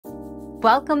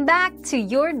Welcome back to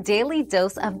your daily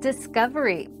dose of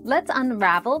discovery. Let's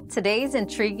unravel today's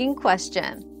intriguing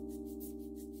question.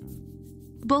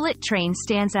 Bullet Train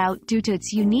stands out due to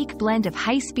its unique blend of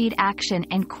high-speed action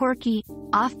and quirky,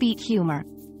 offbeat humor,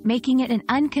 making it an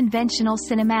unconventional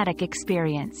cinematic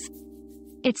experience.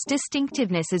 Its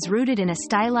distinctiveness is rooted in a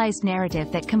stylized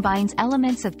narrative that combines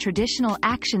elements of traditional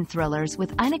action thrillers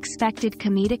with unexpected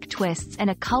comedic twists and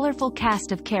a colorful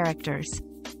cast of characters.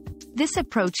 This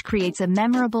approach creates a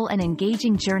memorable and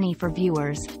engaging journey for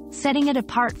viewers, setting it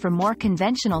apart from more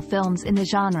conventional films in the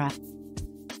genre.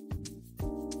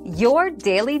 Your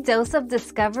daily dose of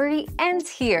discovery ends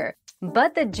here,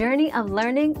 but the journey of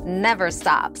learning never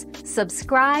stops.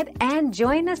 Subscribe and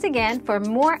join us again for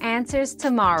more answers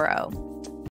tomorrow.